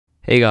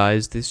Hey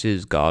guys, this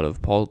is God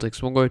of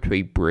Politics. We're going to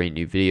a brand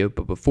new video,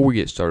 but before we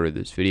get started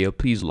with this video,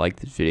 please like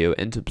this video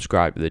and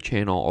subscribe to the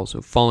channel. Also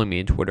follow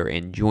me on Twitter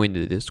and join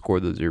the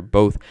Discord. Those are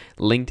both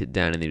linked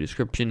down in the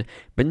description.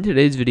 But in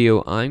today's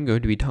video, I'm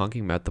going to be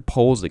talking about the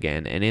polls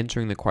again and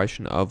answering the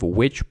question of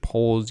which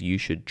polls you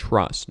should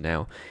trust.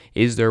 Now,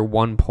 is there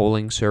one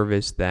polling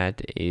service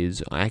that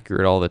is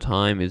accurate all the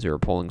time? Is there a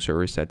polling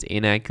service that's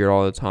inaccurate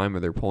all the time? Are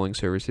there polling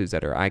services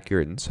that are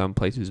accurate in some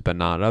places but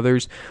not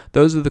others?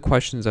 Those are the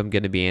questions I'm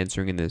going to be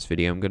answering in this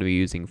video. I'm going to be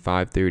using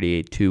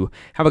 538 to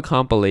have a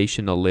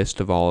compilation, a list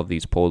of all of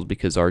these polls,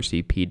 because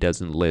RCP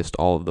doesn't list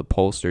all of the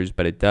pollsters,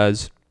 but it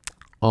does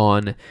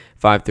on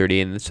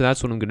 538, and so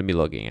that's what I'm going to be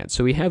looking at.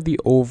 So we have the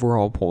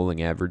overall polling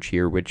average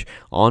here, which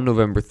on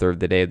November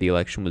 3rd, the day of the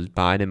election, was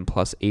Biden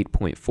plus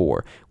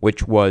 8.4,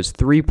 which was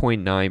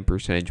 3.9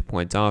 percentage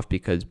points off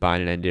because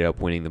Biden ended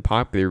up winning the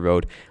popular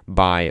vote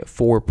by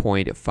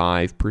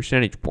 4.5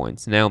 percentage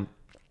points. Now,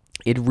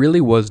 it really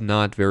was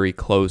not very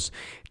close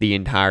the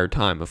entire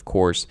time. Of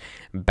course,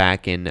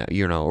 back in,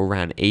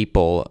 around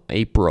April,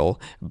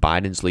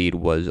 Biden's lead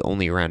was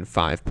only around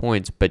 5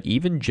 points. But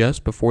even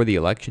just before the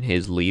election,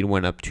 his lead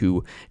went up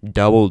to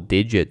double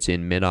digits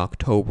in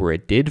mid-October.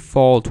 It did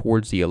fall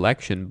towards the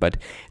election, but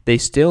they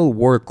still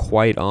were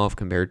quite off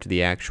compared to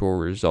the actual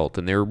result.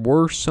 And there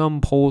were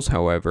some polls,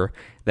 however,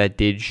 that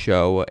did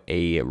show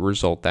a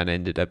result that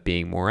ended up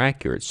being more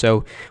accurate.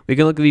 So we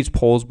can look at these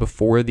polls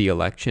before the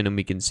election, and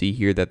we can see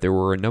here that there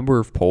were a number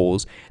of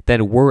polls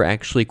that were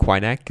actually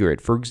quite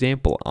accurate. For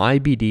example,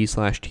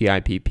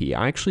 IBD/TIPP.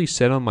 I actually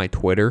said on my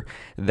Twitter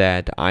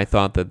that I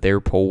thought that their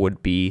poll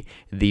would be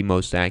the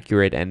most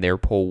accurate and their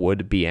poll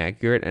would be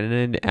accurate, and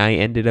then I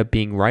ended up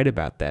being right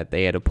about that.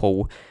 They had a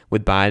poll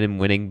with Biden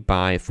winning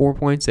by 4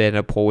 points. They had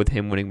a poll with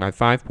him winning by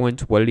 5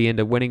 points. What did he end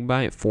up winning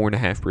by?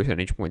 4.5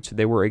 percentage points. So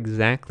they were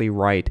exactly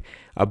right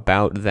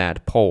about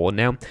that poll.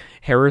 Now,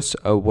 Harris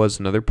was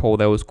another poll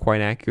that was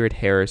quite accurate.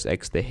 Harris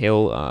x The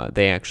Hill.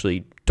 They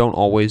actually don't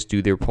always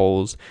do their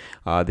polls.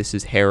 This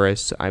is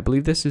Harris. I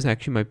believe this is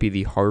actually might be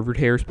the Harvard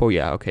Harris poll.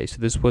 Yeah, okay. So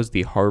this was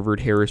the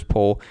Harvard Harris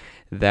poll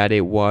that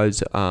it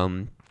was.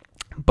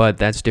 But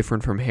that's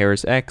different from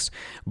Harris X.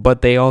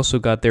 But they also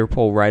got their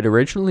poll right.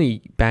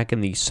 Originally, back in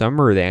the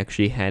summer, they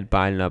actually had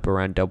Biden up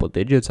around double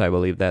digits, I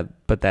believe that.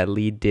 But that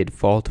lead did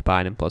fall to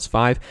Biden plus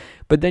 5.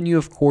 But then you,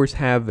 of course,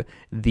 have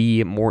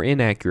the more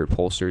inaccurate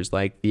pollsters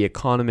like The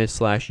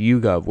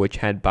Economist/YouGov, which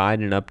had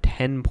Biden up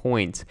 10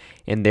 points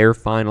in their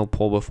final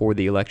poll before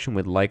the election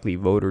with likely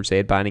voters. They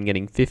had Biden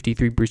getting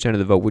 53% of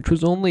the vote, which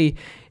was only,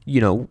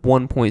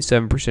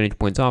 1.7 percentage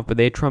points off. But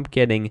they had Trump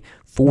getting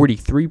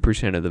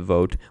 43% of the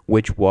vote,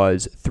 which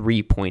was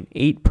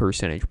 3.8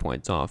 percentage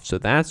points off. So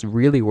that's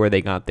really where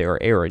they got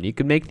their error. And you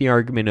could make the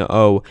argument,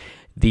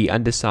 the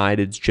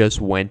undecideds just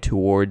went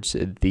towards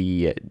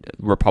the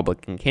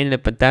Republican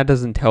candidate, but that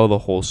doesn't tell the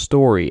whole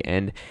story.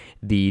 And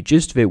the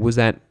gist of it was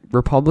that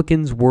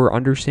Republicans were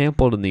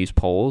undersampled in these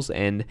polls,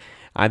 and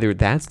either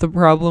that's the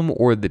problem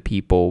or the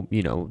people,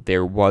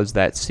 there was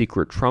that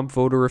secret Trump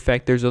voter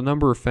effect. There's a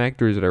number of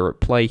factors that are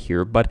at play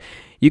here, but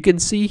you can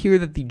see here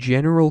that the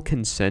general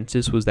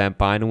consensus was that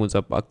Biden was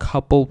up a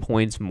couple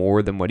points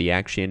more than what he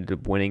actually ended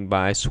up winning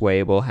by.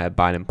 Swayable had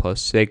Biden plus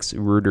 6.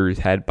 Reuters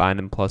had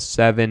Biden plus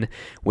 7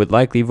 with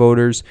likely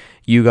voters.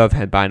 YouGov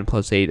had Biden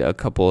plus 8 a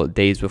couple of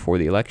days before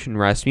the election.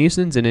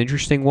 Rasmussen's an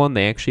interesting one.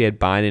 They actually had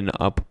Biden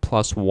up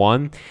plus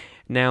 1.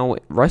 Now,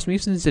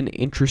 Rasmussen's an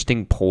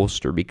interesting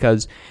pollster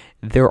because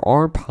there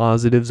are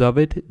positives of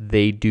it.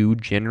 They do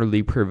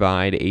generally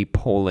provide a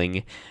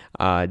polling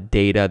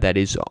data that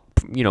is,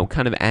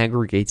 kind of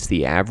aggregates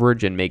the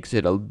average and makes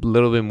it a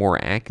little bit more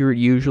accurate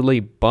usually,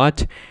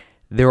 but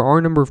there are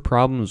a number of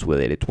problems with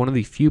it. It's one of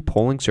the few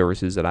polling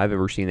services that I've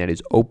ever seen that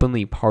is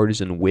openly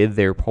partisan with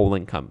their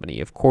polling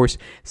company. Of course,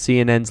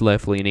 CNN's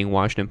left-leaning,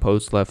 Washington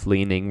Post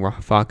left-leaning,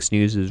 Fox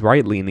News is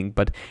right-leaning,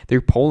 but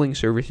their polling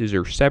services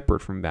are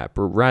separate from that.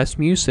 But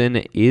Rasmussen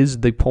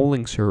is the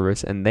polling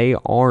service, and they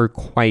are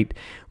quite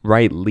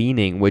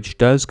right-leaning, which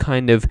does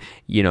kind of,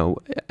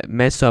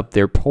 mess up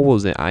their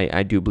polls,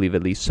 I do believe,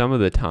 at least some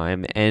of the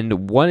time.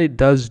 And what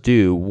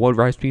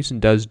Rasmussen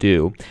does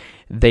do,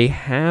 they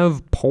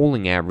have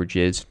polling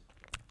averages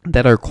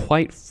that are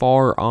quite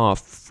far off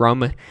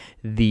from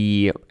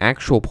the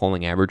actual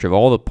polling average of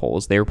all the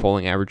polls. Their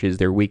polling averages,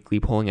 their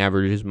weekly polling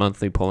averages,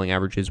 monthly polling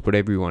averages,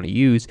 whatever you want to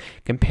use,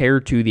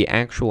 compared to the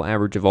actual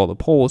average of all the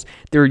polls,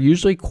 they're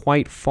usually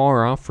quite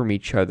far off from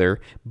each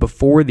other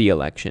before the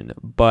election.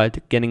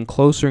 But getting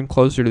closer and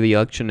closer to the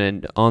election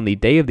and on the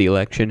day of the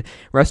election,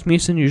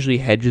 Rasmussen usually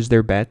hedges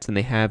their bets and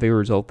they have a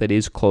result that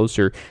is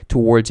closer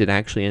towards it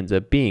actually ends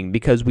up being.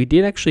 Because we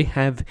did actually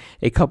have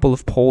a couple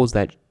of polls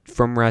that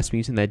from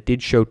Rasmussen that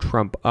did show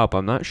Trump up.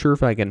 I'm not sure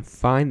if I can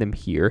find them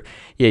here.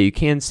 Yeah, you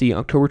can see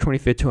October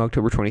 25th to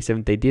October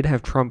 27th, they did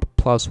have Trump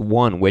plus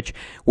 1, which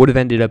would have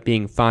ended up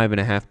being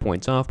 5.5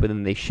 points off, but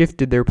then they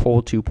shifted their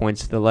poll 2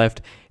 points to the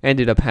left,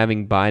 ended up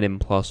having Biden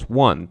plus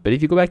 1. But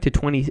if you go back to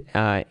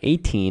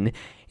 2018,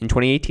 In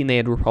 2018, they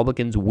had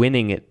Republicans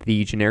winning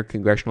the generic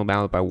congressional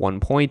ballot by 1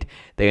 point.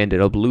 They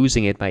ended up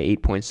losing it by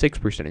 8.6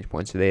 percentage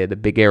points, so they had a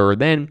big error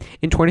then.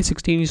 In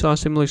 2016, you saw a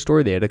similar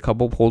story. They had a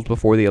couple polls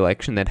before the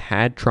election that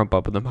had Trump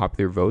up in the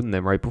popular vote, and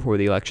then right before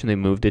the election, they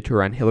moved it to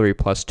around Hillary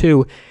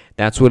 +2.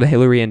 That's what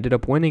Hillary ended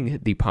up winning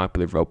the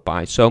popular vote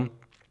by. So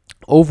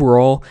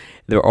overall,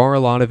 there are a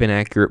lot of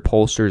inaccurate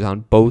pollsters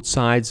on both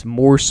sides,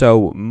 more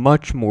so,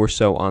 much more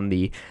so on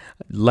the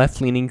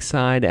left-leaning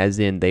side, as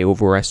in they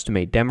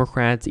overestimate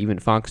Democrats. Even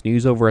Fox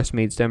News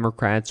overestimates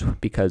Democrats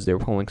because their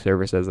polling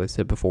service, as I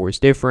said before, is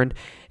different.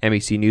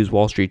 NBC News,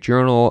 Wall Street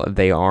Journal,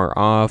 they are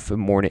off.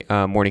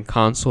 Morning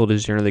Consult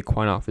is generally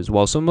quite off as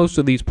well. So most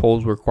of these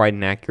polls were quite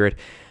inaccurate.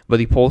 But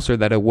the pollster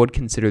that I would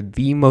consider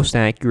the most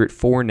accurate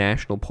for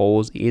national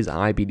polls is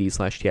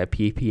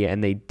IBD/TIPP,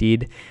 and they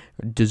did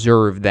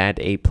deserve that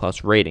A+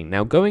 rating.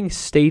 Now, going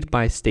state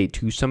by state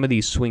to some of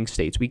these swing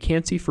states, we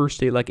can't see for a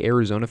state like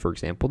Arizona, for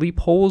example. The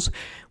polls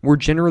were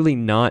generally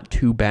not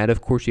too bad. Of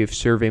course, you have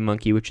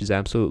SurveyMonkey, which is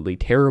absolutely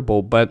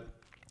terrible, but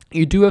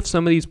you do have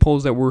some of these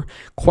polls that were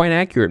quite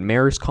accurate.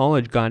 Marist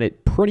College got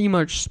it pretty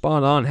much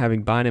spot on,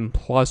 having Biden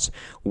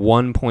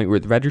 +1 point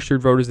with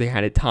registered voters. They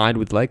had it tied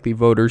with likely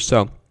voters,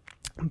 so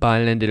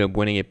Biden ended up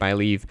winning it by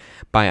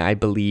I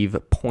believe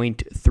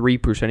 0.3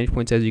 percentage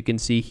points, as you can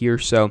see here.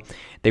 So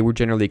they were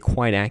generally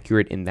quite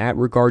accurate in that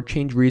regard.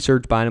 Change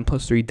Research, Biden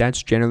 +3,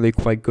 that's generally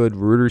quite good.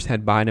 Reuters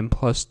had Biden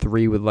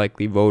 +3 with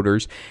likely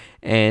voters.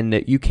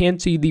 And you can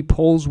see the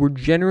polls were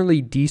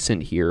generally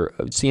decent here.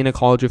 Siena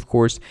College, of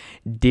course,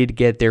 did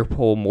get their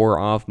poll more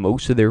off.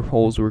 Most of their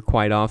polls were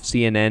quite off.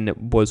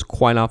 CNN was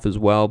quite off as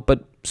well,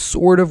 but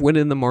sort of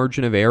within the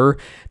margin of error.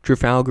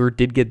 Trafalgar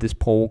did get this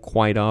poll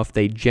quite off.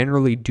 They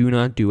generally do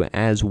not do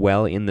as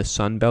well in the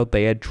Sun Belt.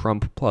 They had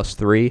Trump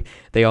 +3.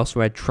 They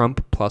also had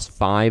Trump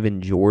 +5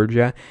 in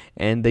Georgia,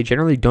 and they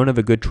generally don't have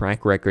a good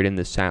track record in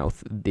the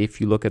South.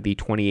 If you look at the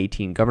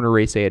 2018 governor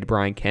race, they had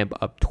Brian Kemp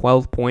up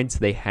 12 points.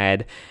 They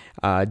had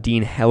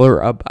Dean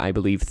Heller up, I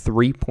believe,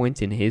 3 points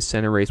in his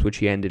Senate race, which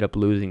he ended up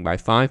losing by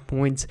 5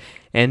 points.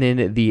 And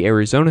in the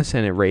Arizona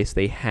Senate race,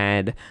 they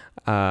had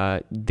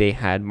Martha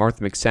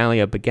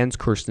McSally up against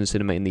Kyrsten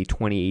Sinema in the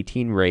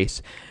 2018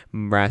 race.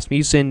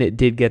 Rasmussen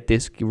did get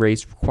this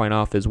race quite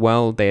off as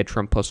well. They had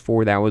Trump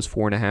 +4. That was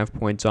 4.5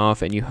 points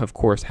off. And you, of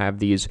course, have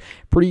these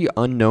pretty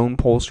unknown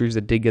pollsters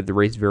that did get the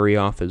race very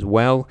off as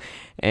well.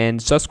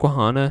 And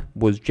Susquehanna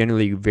was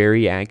generally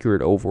very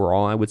accurate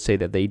overall. I would say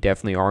that they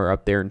definitely are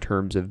up there in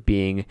terms of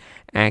being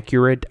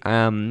accurate.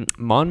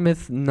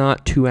 Monmouth,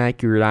 not too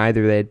accurate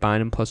either. They had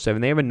Biden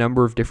 +7. They have a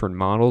number of different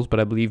models,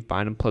 but I believe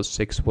Biden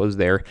 +6 was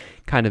their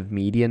kind of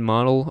median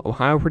model.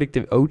 Ohio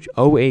Predictive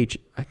OH,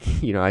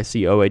 I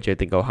see OH, I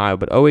think Ohio,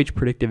 but OH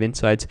Predictive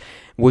Insights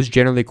was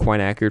generally quite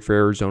accurate for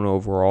Arizona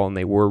overall, and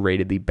they were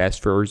rated the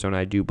best for Arizona,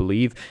 I do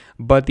believe.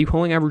 But the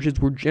polling averages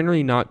were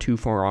generally not too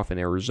far off in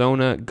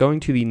Arizona. Going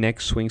to the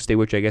next swing state,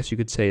 which I guess you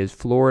could say is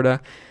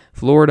Florida.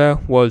 Florida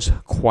was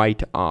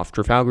quite off.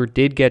 Trafalgar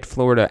did get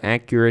Florida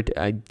accurate.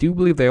 I do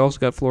believe they also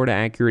got Florida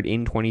accurate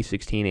in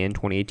 2016 and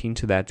 2018,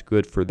 so that's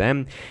good for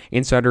them.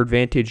 Insider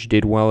Advantage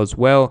did well as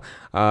well.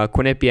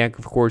 Quinnipiac,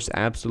 of course,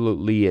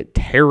 absolutely a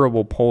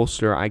terrible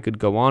pollster. I could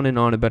go on and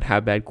on about how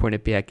bad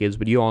Quinnipiac is,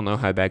 but you all know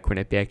how bad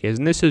Quinnipiac is,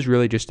 and this is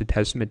really just a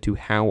testament to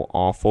how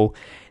awful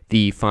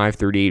the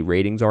 538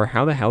 ratings are.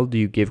 How the hell do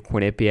you give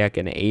Quinnipiac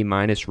an A-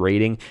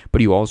 rating, but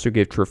you also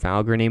give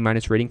Trafalgar an A-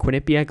 rating?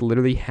 Quinnipiac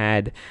literally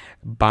had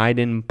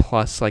Biden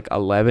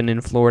 +11 in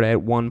Florida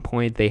at one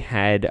point. They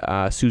had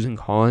Susan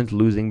Collins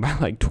losing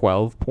by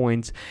 12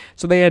 points.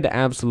 So they had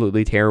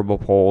absolutely terrible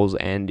polls,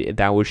 and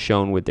that was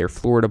shown with their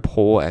Florida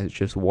poll as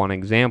just one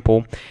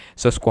example.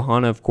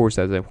 Susquehanna, of course,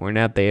 as I pointed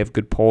out, they have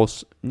good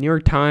polls. New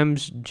York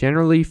Times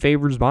generally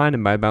favors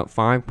Biden by about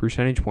 5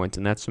 percentage points,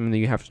 and that's something that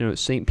you have to know.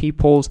 St. Pete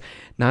polls,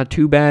 not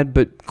too bad,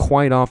 but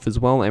quite off as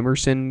well.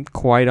 Emerson,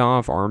 quite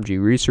off. RMG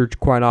Research,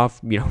 quite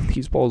off.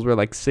 These polls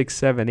were 6,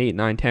 7, 8,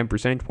 9, 10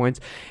 percentage points.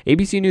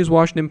 ABC News,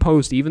 Washington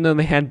Post, even though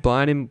they had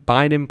Biden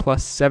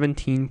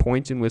 +17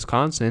 points in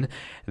Wisconsin,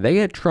 they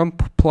had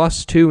Trump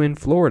 +2 in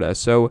Florida.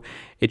 So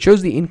it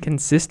shows the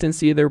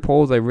inconsistency of their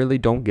polls. I really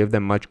don't give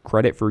them much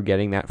credit for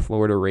getting that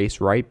Florida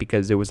race right,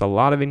 because there was a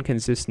lot of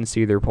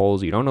inconsistency of their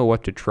polls. You don't know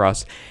what to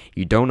trust.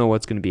 You don't know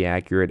what's going to be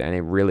accurate, and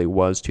it really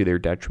was to their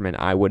detriment.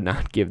 I would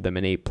not give them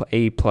an A+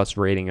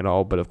 rating at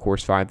all, but of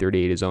course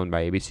 538 is owned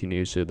by ABC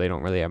News, so they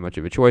don't really have much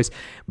of a choice.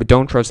 But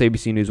don't trust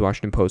ABC News,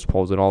 Washington Post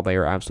polls at all. They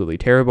are absolutely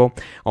terrible.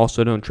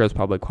 Also, don't trust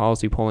public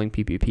policy polling.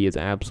 PPP is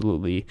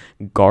absolutely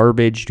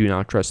garbage. Do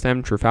not trust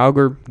them.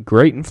 Trafalgar,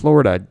 great in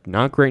Florida,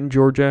 not great in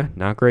Georgia,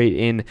 not great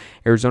in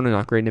Arizona,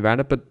 not great in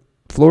Nevada, but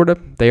Florida,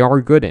 they are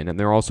good in, and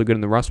they're also good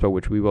in the Rust Belt,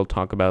 which we will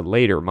talk about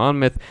later.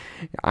 Monmouth,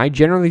 I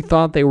generally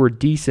thought they were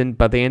decent,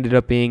 but they ended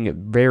up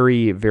being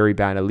very, very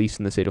bad, at least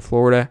in the state of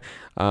Florida.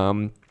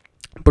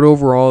 But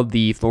overall,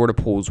 the Florida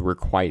polls were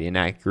quite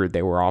inaccurate.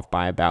 They were off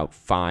by about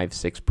 5,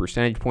 6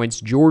 percentage points.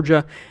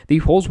 Georgia, the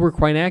polls were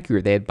quite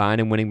accurate. They had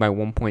Biden winning by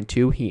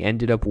 1.2. He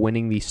ended up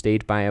winning the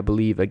state by, I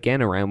believe,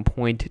 again, around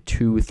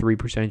 0.23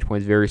 percentage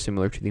points, very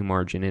similar to the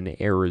margin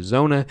in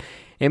Arizona.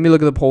 And we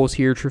look at the polls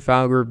here.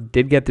 Trafalgar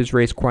did get this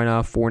race quite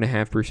off,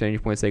 4.5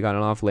 percentage points. They got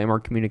it off.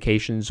 Landmark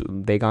Communications,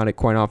 they got it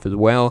quite off as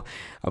well.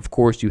 Of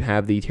course, you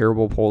have the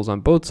terrible polls on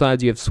both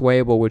sides. You have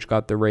Swayable, which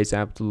got the race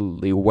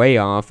absolutely way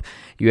off.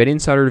 You had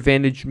Insider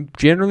Advantage,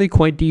 generally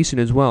quite decent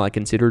as well. I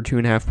consider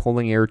 2.5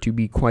 polling error to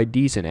be quite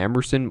decent.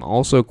 Emerson,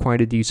 also quite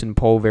a decent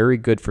poll, very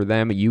good for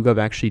them. YouGov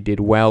actually did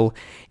well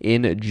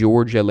in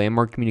Georgia.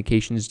 Landmark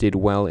Communications did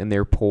well in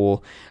their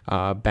poll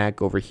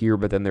back over here,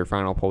 but then their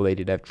final poll, they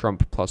did have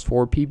Trump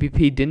 +4.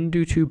 PPP didn't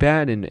do too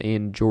bad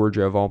in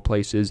Georgia, of all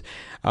places.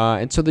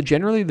 And so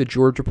generally the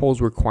Georgia polls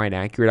were quite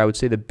accurate. I would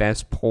say the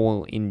best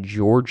poll in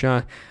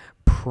Georgia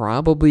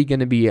probably going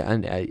to be,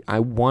 I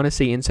want to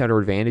say Insider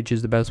Advantage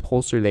is the best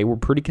pollster. They were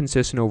pretty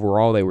consistent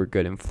overall. They were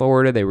good in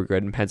Florida. They were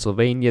good in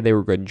Pennsylvania. They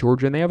were good in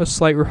Georgia. And they have a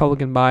slight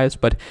Republican bias,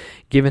 but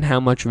given how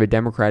much of a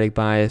Democratic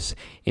bias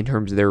in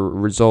terms of their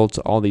results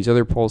all these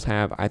other polls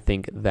have, I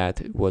think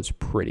that was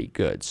pretty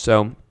good.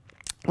 So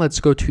let's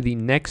go to the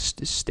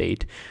next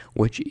state,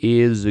 which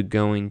is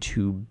going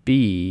to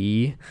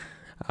be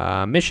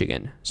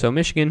Michigan. So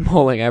Michigan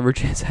polling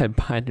averages had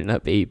Biden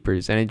up 8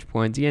 percentage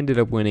points. He ended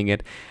up winning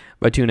it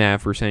by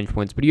 2.5 percentage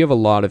points, but you have a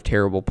lot of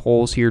terrible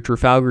polls here.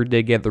 Trafalgar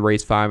did get the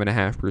race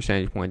 5.5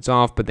 percentage points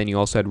off, but then you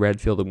also had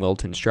Redfield and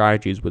Wilton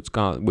Strategies, which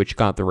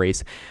got the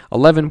race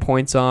 11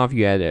 points off.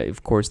 You had,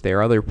 of course,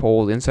 their other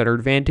polls. Insider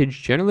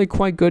Advantage, generally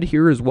quite good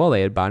here as well.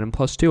 They had Biden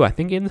 +2. I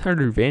think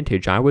Insider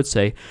Advantage, I would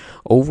say,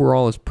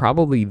 overall is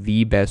probably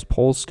the best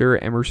pollster.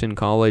 Emerson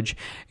College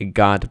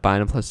got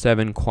Biden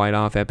 +7 quite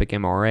off. Epic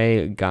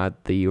MRA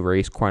got the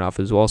race quite off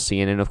as well.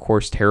 CNN, of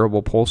course,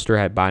 terrible pollster,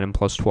 had Biden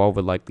 +12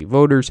 with likely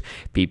voters.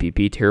 PPP,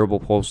 terrible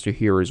pollster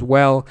here as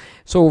well.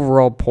 So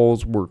overall,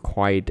 polls were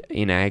quite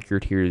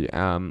inaccurate here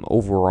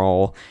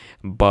overall.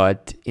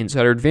 But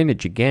Insider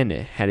Advantage, again,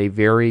 had a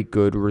very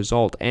good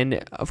result.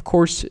 And, of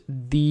course,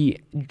 the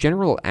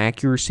general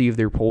accuracy of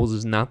their polls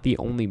is not the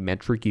only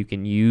metric you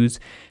can use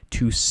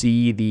to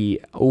see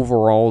the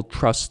overall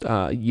trust,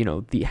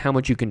 how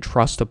much you can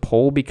trust a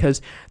poll,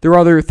 because there are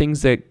other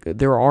things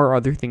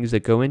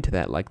that go into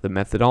that, like the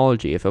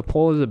methodology. If a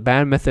poll is a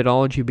bad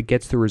methodology but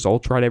gets the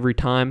results right every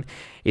time,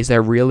 is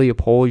that really a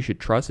poll you should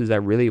trust? Is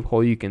that really a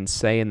poll you can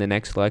say in the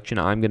next election,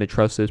 I'm going to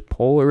trust this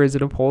poll, or is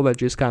it a poll that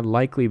just got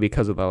likely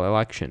because of the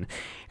election?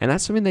 And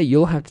that's something that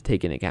you'll have to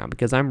take into account,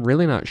 because I'm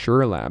really not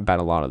sure about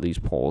a lot of these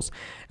polls.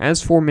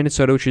 As for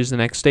Minnesota, which is the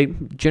next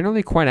state,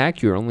 generally quite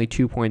accurate, only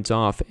 2 points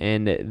off,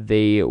 and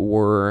they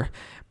were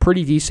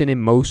pretty decent in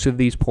most of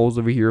these polls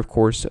over here. Of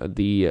course,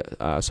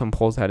 some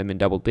polls had them in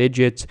double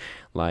digits,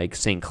 like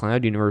St.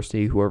 Cloud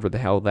University, whoever the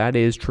hell that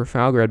is.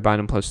 Trafalgar had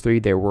Biden +3.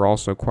 They were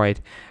also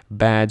quite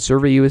bad.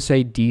 Survey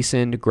USA,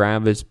 decent.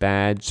 Gravis,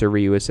 bad.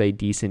 Survey USA,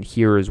 decent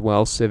here as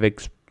well.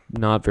 Civics,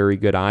 not very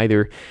good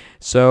either.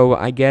 So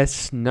I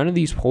guess none of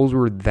these polls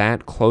were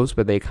that close,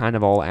 but they kind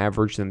of all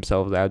averaged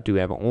themselves out to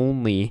have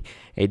only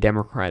a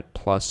Democrat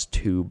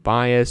 +2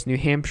 bias. New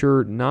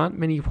Hampshire, not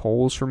many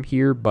polls from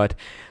here, but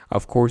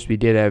of course we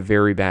did have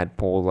very bad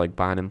polls like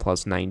Biden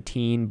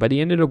 +19, but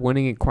he ended up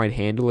winning it quite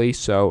handily,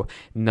 so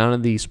none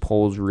of these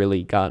polls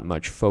really got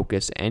much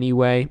focus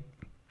anyway.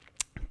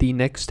 The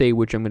next state,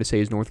 which I'm going to say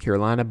is North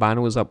Carolina,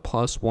 Biden was up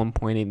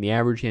 +1.8 in the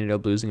average. He ended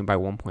up losing it by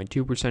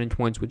 1.2 percentage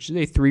points, which is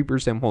a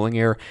 3% polling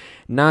error.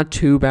 Not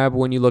too bad, but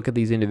when you look at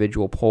these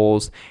individual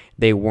polls,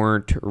 they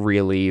weren't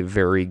really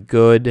very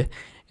good.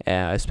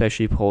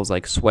 Especially polls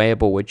like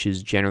Swayable, which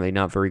is generally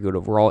not very good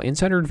overall.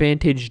 Insider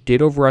Advantage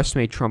did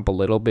overestimate Trump a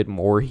little bit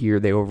more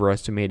here. They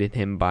overestimated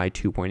him by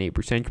 2.8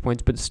 percentage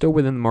points, but still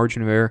within the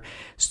margin of error.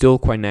 Still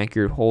quite an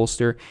accurate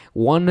pollster.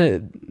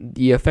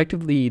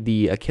 Effectively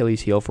the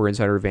Achilles heel for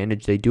Insider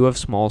Advantage, they do have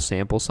small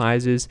sample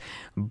sizes,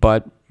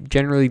 but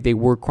generally, they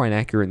were quite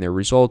accurate in their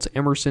results.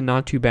 Emerson,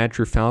 not too bad.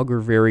 Trafalgar,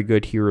 very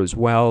good here as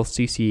well.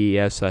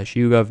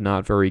 CCES/YouGov,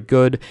 not very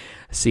good.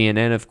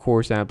 CNN, of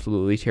course,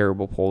 absolutely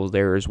terrible polls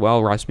there as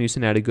well.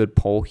 Rasmussen had a good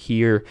poll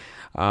here.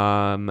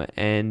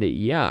 And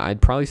yeah,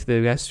 I'd probably say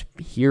the best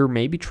here,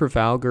 maybe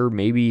Trafalgar,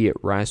 maybe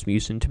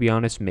Rasmussen, to be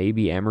honest,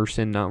 maybe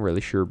Emerson, not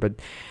really sure, but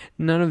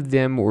none of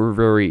them were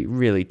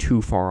really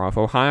too far off.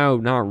 Ohio,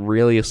 not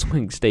really a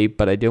swing state,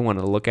 but I did want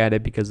to look at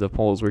it because the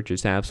polls were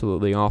just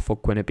absolutely awful.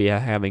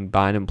 Quinnipiac having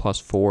Biden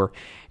 +4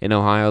 in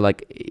Ohio,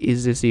 like,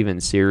 is this even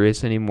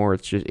serious anymore?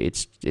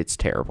 It's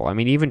terrible. I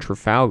mean, even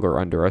Trafalgar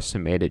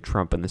underestimated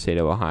Trump in the state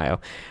of Ohio,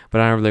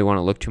 but I don't really want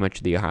to look too much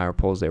at the Ohio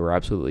polls. They were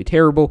absolutely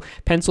terrible.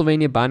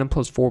 Pennsylvania, Biden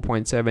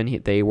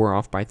 +4.7. They were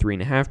off by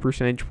 3.5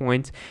 percentage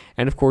points.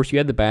 And of course, you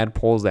had the bad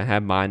polls that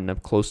had Biden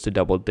up close to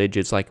double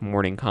digits, like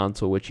Morning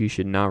Consult, which you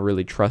should not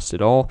really trust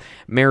at all.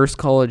 Marist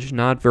College,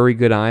 not very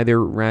good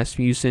either.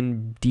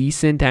 Rasmussen,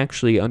 decent,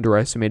 actually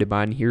underestimated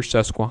Biden here.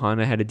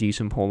 Susquehanna had a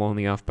decent poll,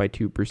 only off by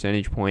 2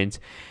 percentage points.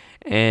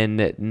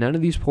 and none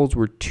of these polls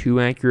were too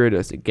accurate.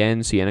 As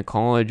again, Siena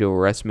College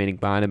overestimating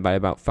Biden by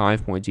about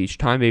 5 points each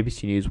time.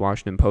 ABC News,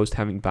 Washington Post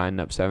having Biden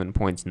up 7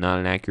 points, not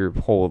an accurate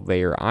poll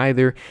there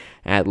either.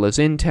 Atlas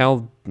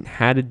Intel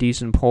had a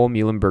decent poll.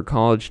 Muhlenberg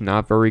College,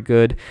 not very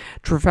good.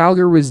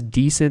 Trafalgar was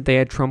decent. They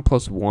had Trump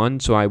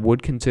 +1, so I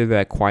would consider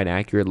that quite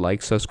accurate,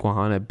 like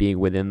Susquehanna being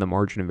within the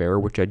margin of error,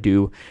 which I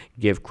do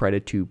give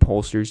credit to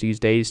pollsters these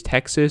days.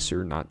 Texas,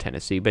 or not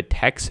Tennessee, but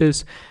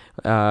Texas,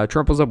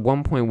 Trump was up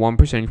 1.1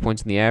 percentage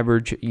points in the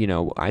average.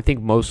 I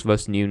think most of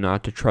us knew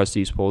not to trust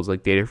these polls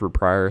like Data for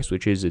Progress,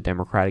 which is a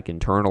Democratic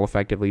internal,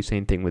 effectively.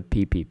 Same thing with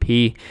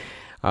PPP.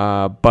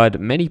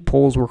 But many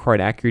polls were quite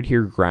accurate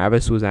here.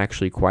 Gravis was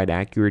actually quite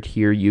accurate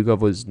here. YouGov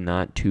was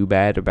not too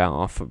bad,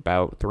 off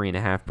about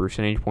 3.5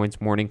 percentage points.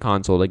 Morning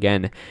Consult,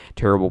 again,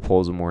 terrible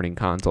polls of Morning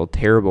Consult.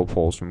 Terrible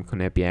polls from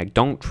Quinnipiac.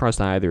 Don't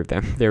trust either of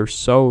them. They're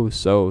so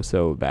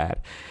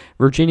bad.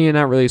 Virginia,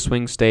 not really a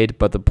swing state,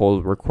 but the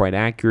polls were quite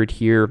accurate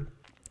here.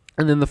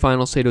 And then the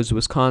final state was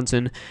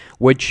Wisconsin,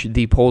 which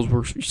the polls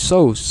were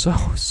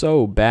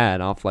so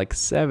bad, off like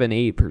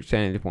 7-8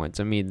 percentage points.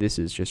 I mean, this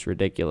is just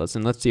ridiculous.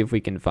 And let's see if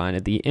we can find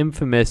it. The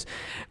infamous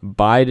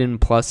Biden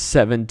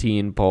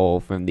 +17 poll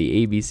from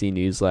the ABC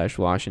News /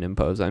 Washington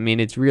Post. I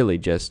mean, it's really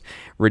just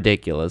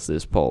ridiculous,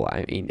 this poll.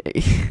 I mean,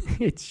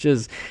 it's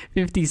just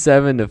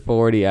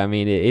 57-40. I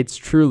mean, it's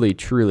truly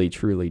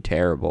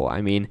terrible.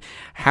 I mean,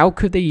 how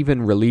could they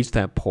even release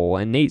that poll?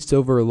 And Nate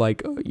Silver,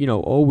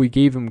 we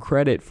gave him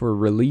credit for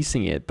releasing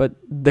it, but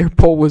their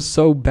poll was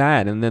so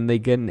bad, and then they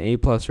get an A+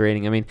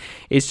 rating. I mean,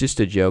 it's just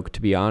a joke,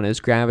 to be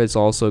honest. Gravis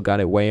also got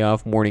it way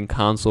off. Morning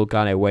Consult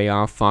got it way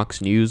off.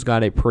 Fox News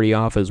got it pretty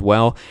off as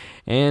well.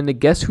 And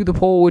guess who the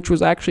poll which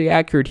was actually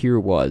accurate here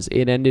was?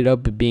 It ended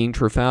up being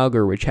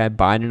Trafalgar, which had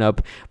Biden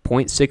up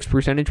 0.6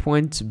 percentage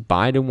points.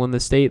 Biden won the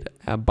state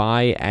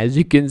by, as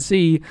you can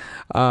see,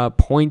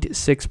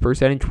 0.6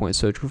 percentage points.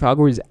 So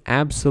Trafalgar was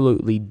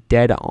absolutely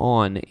dead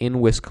on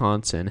in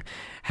Wisconsin,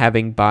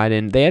 having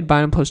Biden. They had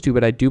Biden +2,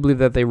 but I do believe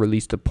that they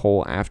released a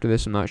poll after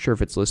this. I'm not sure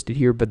if it's listed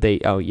here, but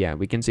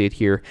we can see it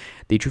here.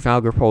 The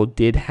Trafalgar poll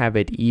did have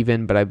it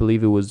even, but I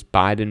believe it was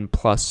Biden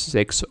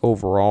 +6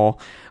 overall.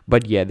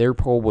 But yeah, their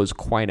poll was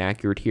quite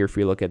accurate here. If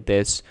you look at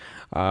this,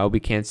 we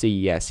can see,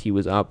 yes, he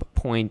was up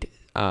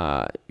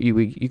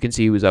you can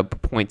see he was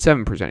up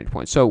 0.7 percentage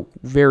points. So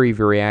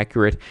very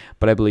accurate.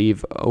 But I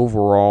believe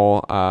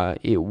overall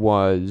it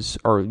was,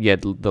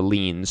 the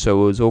lean.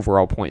 So it was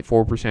overall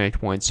 0.4 percentage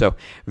points. So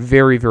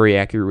very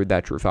accurate with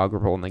that Trafalgar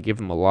poll, and I give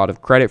them a lot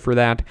of credit for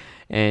that.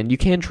 And you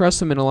can trust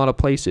them in a lot of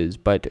places,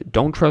 but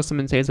don't trust them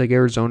in states like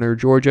Arizona or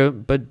Georgia,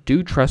 but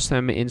do trust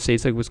them in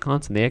states like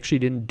Wisconsin. They actually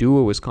didn't do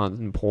a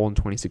Wisconsin poll in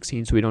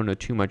 2016, so we don't know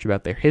too much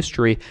about their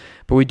history,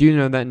 but we do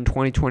know that in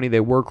 2020 they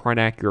were quite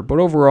accurate. But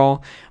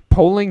overall,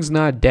 polling's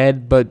not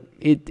dead, but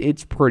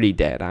it's pretty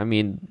dead. I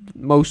mean,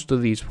 most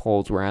of these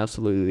polls were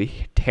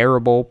absolutely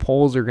terrible.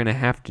 Polls are going to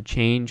have to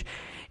change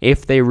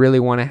if they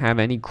really want to have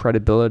any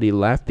credibility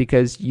left,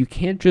 because you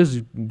can't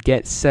just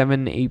get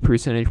 7-8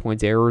 percentage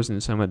points errors in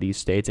some of these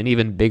states, and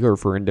even bigger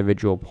for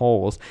individual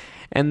polls,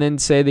 and then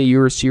say that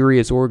you're a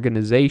serious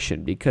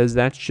organization, because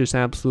that's just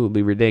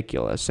absolutely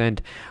ridiculous. And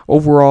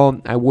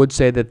overall, I would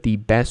say that the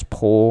best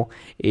poll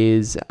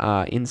is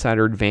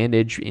Insider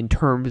Advantage in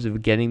terms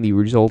of getting the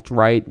results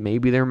right.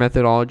 Maybe their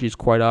methodology is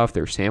quite off,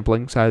 their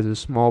sampling size is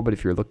small, but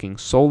if you're looking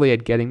solely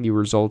at getting the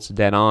results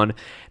dead on,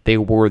 they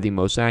were the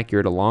most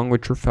accurate, along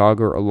with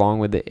Trafalgar, along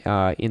with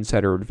the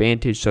Insider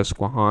Advantage,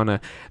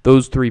 Susquehanna.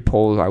 Those three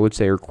polls, I would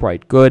say, are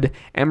quite good.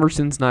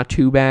 Emerson's not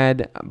too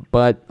bad,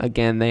 but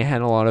again, they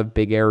had a lot of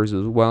big errors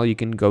as well. You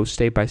can go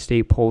state by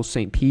state polls.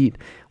 St. Pete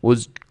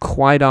was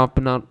quite off,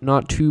 but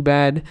not too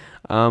bad.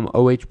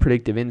 OH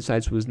Predictive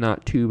Insights was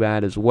not too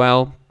bad as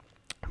well.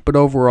 But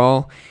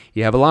overall,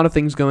 you have a lot of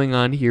things going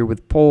on here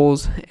with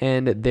polls,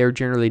 and they're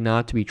generally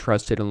not to be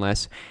trusted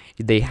unless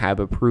they have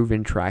a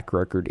proven track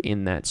record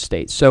in that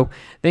state. So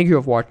thank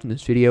you for watching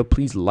this video.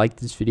 Please like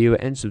this video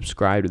and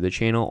subscribe to the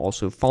channel.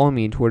 Also follow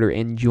me on Twitter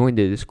and join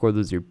the Discord.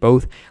 Those are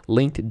both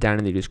linked down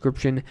in the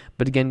description.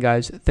 But again,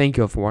 guys, thank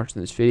you all for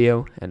watching this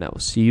video, and I will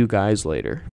see you guys later.